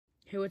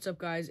Hey, what's up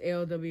guys,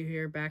 ALW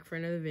here, back for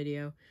another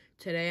video.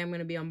 Today I'm going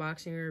to be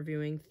unboxing and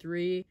reviewing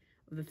 3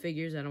 of the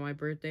figures out of my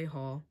birthday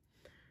haul.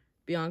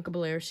 Bianca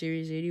Belair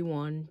Series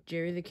 81,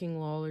 Jerry The Ling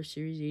Lawler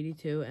Series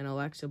 82, and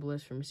Alexa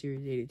Bliss from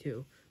Series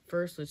 82.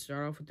 First, let's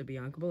start off with the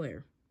Bianca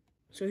Belair.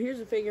 So here's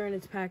the figure in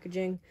its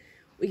packaging.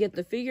 We get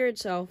the figure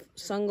itself,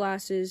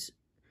 sunglasses,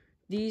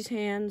 these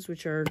hands,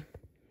 which are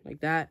like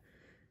that,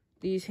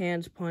 these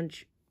hands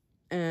punch,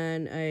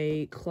 and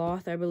a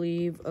cloth, I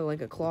believe,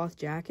 like a cloth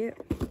jacket.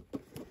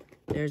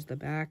 There's the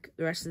back.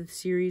 The rest of the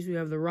series, we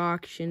have The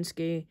Rock,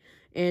 Shinsuke,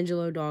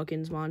 Angelo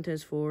Dawkins,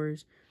 Montez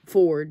Ford,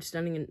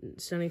 Stunning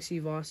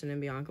Steve Austin,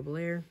 and Bianca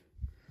Belair.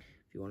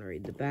 If you want to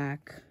read the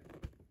back.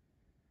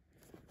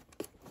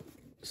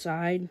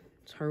 Side,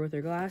 it's her with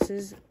her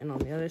glasses, and on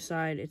the other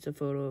side, it's a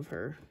photo of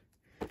her.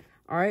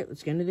 Alright,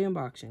 let's get into the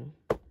unboxing.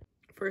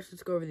 First,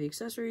 let's go over the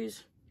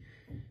accessories.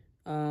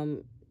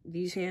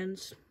 These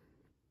hands.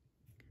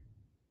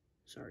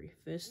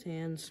 Fist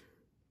hands.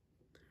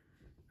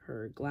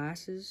 Her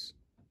glasses.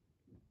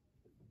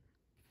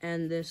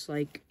 And this,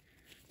 like,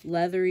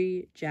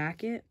 leathery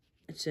jacket.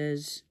 It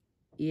says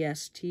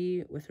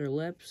EST with her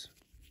lips.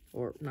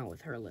 Or, not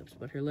with her lips,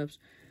 but her lips.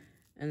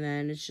 And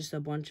then it's just a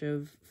bunch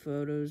of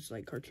photos,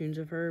 like cartoons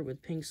of her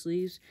with pink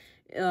sleeves.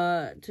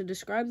 To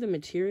describe the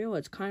material,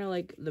 it's kind of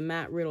like the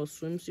Matt Riddle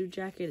swimsuit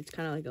jacket. It's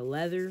kind of like a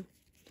leather.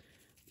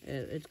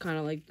 It's kind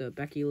of like the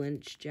Becky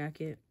Lynch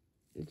jacket.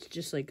 It's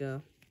just like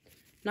a,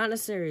 not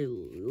necessarily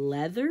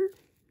leather,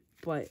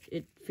 but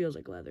it feels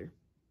like leather.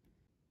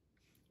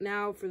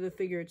 Now for the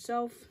figure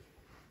itself.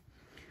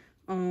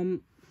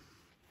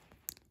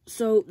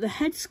 So the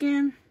head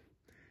scan,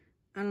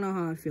 I don't know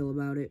how I feel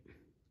about it.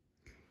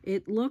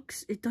 It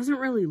doesn't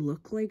really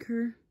look like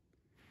her.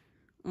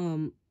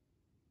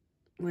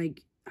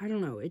 Like, I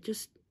don't know,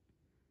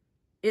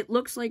 it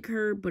looks like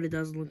her, but it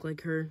doesn't look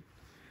like her.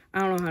 I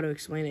don't know how to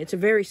explain it. It's a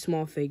very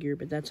small figure,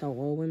 but that's how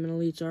all women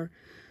elites are.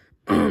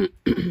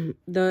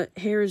 The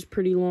hair is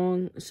pretty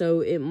long,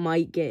 so it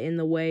might get in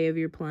the way of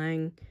your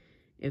playing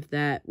if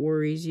that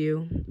worries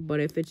you. But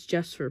if it's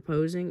just for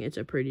posing, it's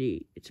a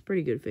pretty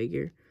good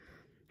figure.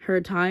 Her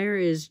attire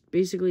is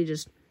basically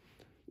just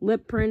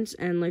lip prints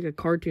and like a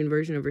cartoon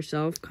version of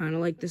herself, kind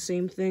of like the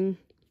same thing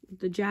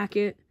with the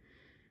jacket.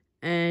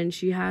 And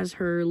she has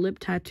her lip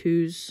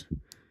tattoos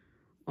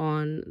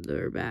on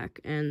her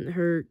back, and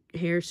her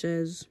hair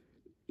says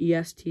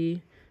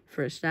EST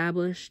for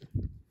established,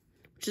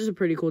 which is a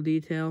pretty cool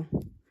detail.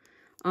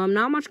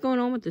 Not much going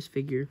on with this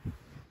figure,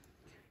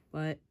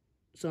 but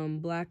some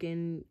black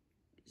and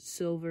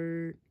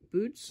silver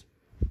boots.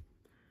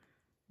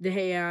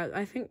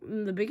 I think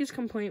the biggest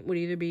complaint would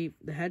either be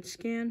the head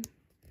scan,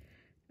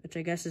 which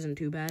I guess isn't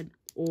too bad,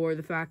 or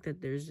the fact that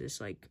there's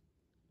this, like,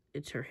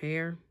 it's her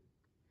hair.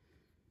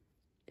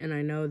 And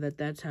I know that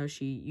that's how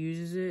she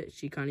uses it.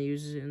 She kind of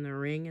uses it in the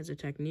ring as a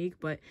technique,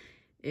 but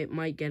it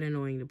might get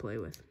annoying to play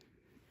with.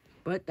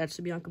 But that's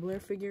the Bianca Belair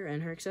figure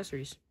and her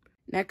accessories.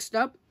 Next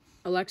up,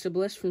 Alexa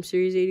Bliss from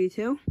Series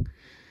 82.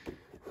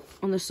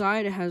 On the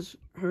side, it has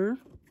her.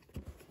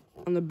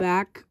 On the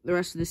back, the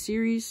rest of the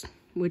series,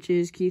 which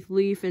is Keith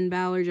Lee, Finn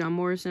Balor, John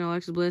Morrison,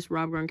 Alexa Bliss,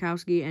 Rob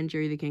Gronkowski, and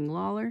Jerry The Ling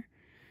Lawler.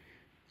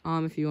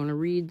 If you want to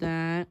read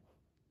that,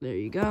 there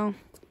you go.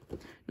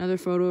 Another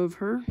photo of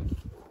her.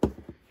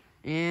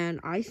 And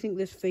I think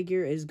this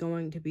figure is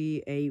going to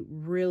be a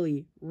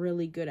really,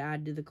 really good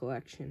add to the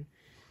collection.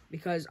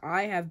 Because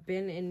I have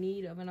been in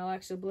need of an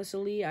Alexa Bliss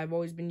Elite. I've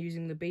always been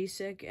using the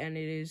basic, and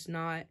it is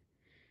not,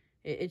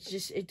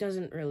 it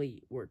doesn't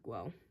really work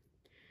well.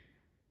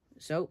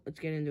 So, let's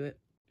get into it.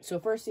 So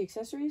first, the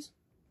accessories.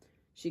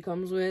 She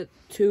comes with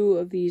 2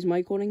 of these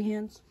mic holding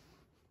hands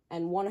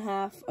and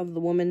 1/2 of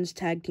the women's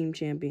tag team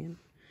champion.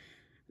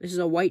 This is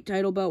a white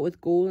title belt with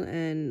gold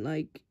and,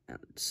 like,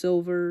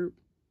 silver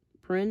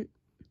print.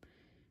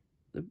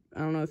 I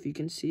don't know if you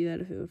can see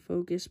that if it would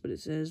focus, but it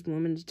says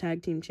women's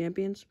tag team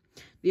champions.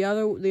 The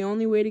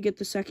only way to get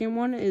the second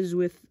one is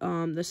with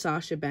the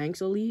Sasha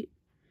Banks Elite.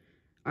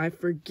 I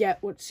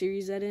forget what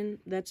series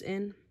that's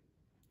in,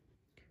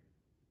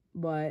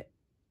 but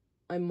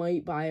I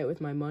might buy it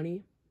with my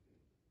money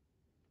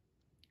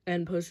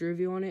and post a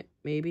review on it,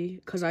 maybe,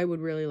 because I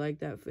would really like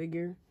that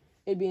figure.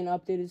 It'd be an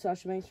updated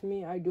Sasha Banks for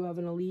me. I do have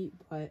an Elite,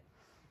 but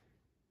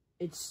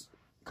it's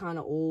kind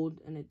of old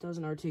and it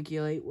doesn't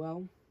articulate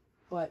well.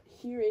 But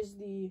here is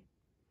the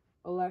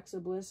Alexa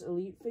Bliss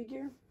Elite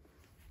figure.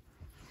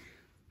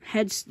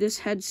 This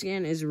head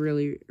scan is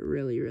really,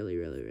 really, really,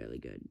 really, really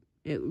good.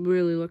 It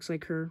really looks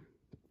like her.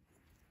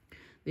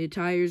 The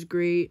attire's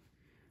great.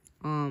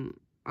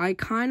 I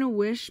kind of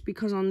wish,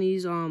 because on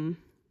these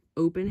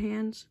open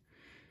hands,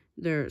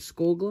 they're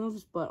skull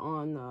gloves, but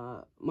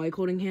on mic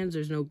holding hands,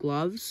 there's no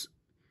gloves.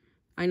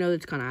 I know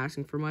that's kind of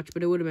asking for much,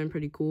 but it would have been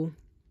pretty cool.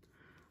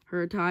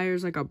 Her attire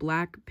is like a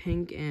black,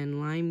 pink,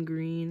 and lime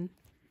green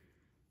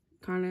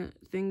kind of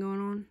thing going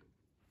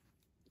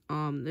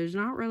on. There's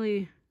not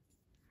really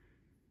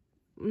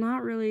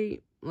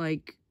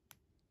like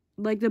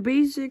the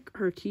basic,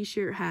 her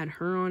t-shirt had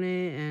her on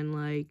it, and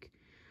like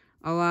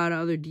a lot of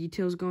other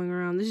details going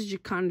around. This is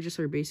just kind of just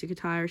her basic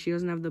attire. She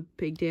doesn't have the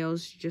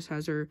pigtails. She just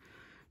has her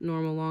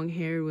normal long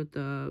hair with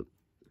the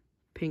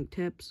pink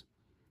tips.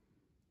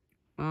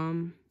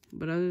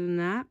 But other than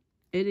that,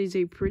 it is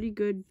a pretty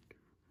good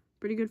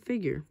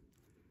figure.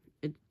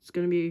 It's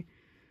going to be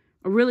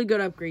a really good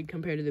upgrade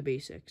compared to the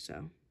basic,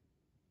 so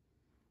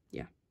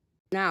yeah.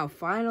 Now,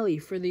 finally,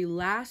 for the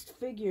last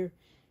figure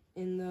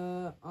in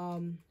the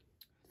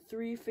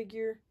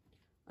 3-figure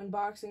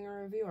unboxing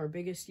and review, our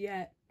biggest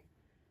yet.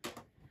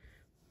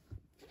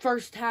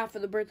 First half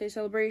of the birthday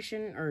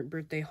celebration, or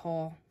birthday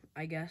haul,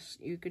 I guess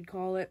you could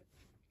call it.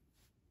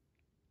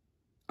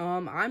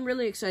 I'm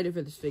really excited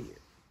for this figure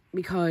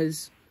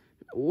because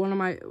one of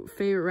my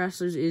favorite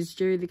wrestlers is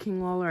Jerry the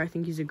King Lawler. I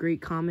think he's a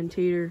great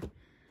commentator,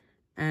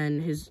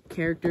 and his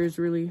character is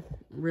really,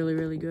 really,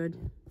 really good.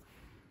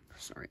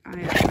 Sorry,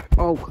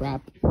 oh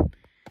crap. I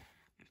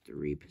have to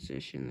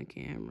reposition the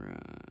camera.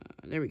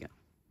 There we go.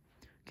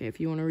 Okay, if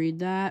you want to read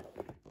that,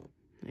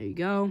 there you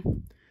go.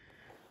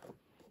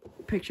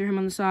 Picture him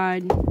on the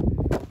side.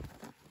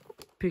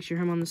 Picture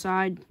him on the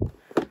side.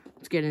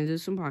 Let's get into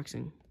this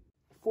unboxing.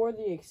 For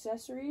the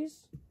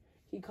accessories,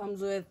 he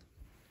comes with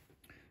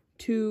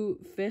 2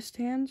 fist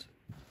hands.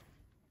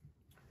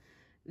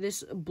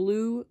 This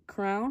blue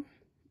crown,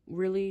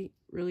 really,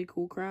 really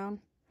cool crown.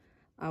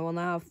 I will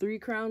now have 3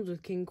 crowns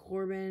with King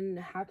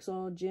Corbin,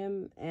 Hacksaw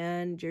Jim,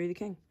 and Jerry the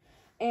King.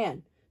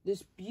 And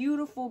this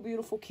beautiful,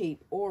 beautiful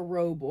cape, or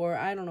robe, or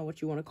I don't know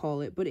what you want to call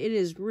it, but it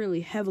is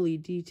really heavily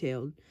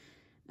detailed.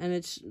 And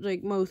it's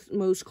like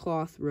most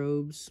cloth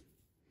robes.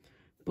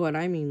 But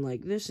I mean,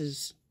 like, this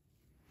is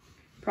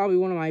probably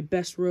one of my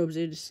best robes.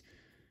 It just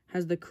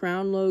has the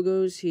crown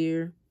logos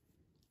here.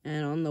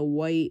 And on the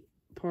white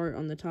part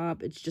on the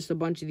top, it's just a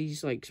bunch of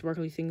these, like,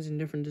 sparkly things in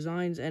different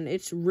designs. And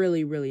it's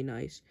really, really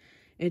nice.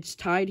 It's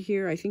tied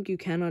here. I think you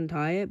can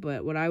untie it.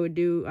 But what I would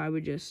do, I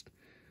would just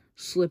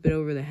slip it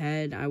over the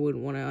head. I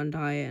wouldn't want to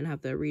untie it and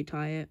have to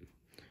retie it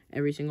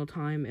every single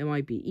time. It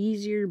might be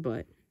easier,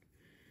 but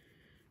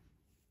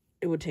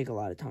it would take a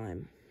lot of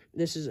time.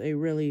 This is a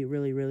really,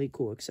 really, really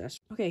cool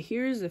accessory. Okay,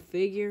 here's the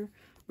figure.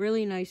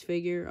 Really nice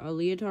figure. A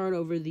leotard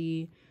over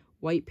the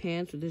white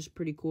pants with this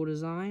pretty cool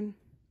design.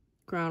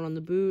 Crown on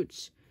the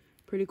boots.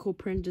 Pretty cool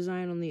print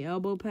design on the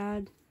elbow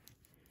pad.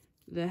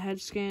 The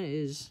head scan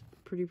is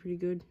pretty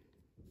good.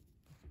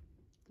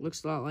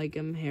 Looks a lot like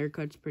him.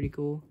 Haircut's pretty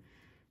cool.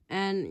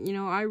 And, you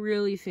know, I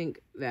really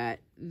think that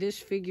this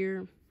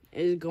figure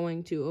is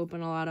going to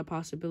open a lot of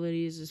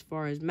possibilities as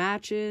far as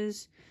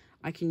matches.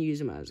 I can use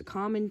him as a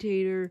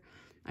commentator.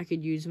 I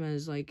could use him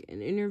as, like,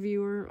 an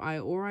interviewer.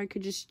 Or I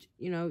could just,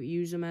 you know,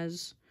 use him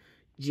as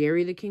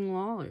Jerry the King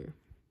Lawler.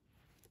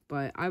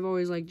 But I've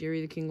always liked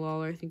Jerry the King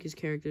Lawler. I think his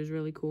character is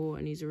really cool,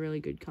 and he's a really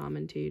good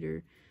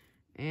commentator.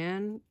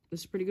 And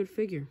this is a pretty good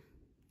figure.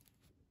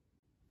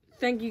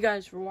 Thank you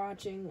guys for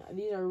watching.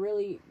 These are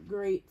really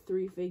great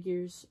 3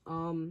 figures.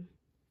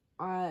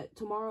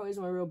 Tomorrow is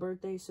my real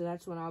birthday, so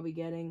that's when I'll be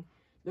getting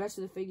the rest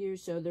of the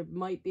figures. So there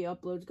might be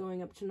uploads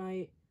going up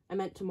tonight. I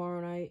meant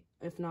tomorrow night.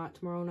 If not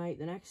tomorrow night,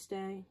 the next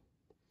day.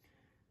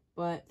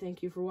 But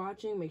thank you for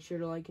watching. Make sure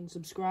to like and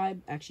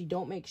subscribe. Actually,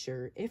 don't make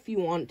sure. If you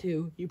want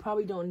to. You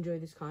probably don't enjoy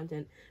this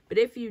content. But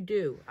if you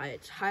do,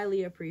 it's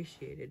highly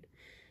appreciated.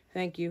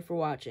 Thank you for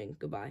watching.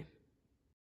 Goodbye.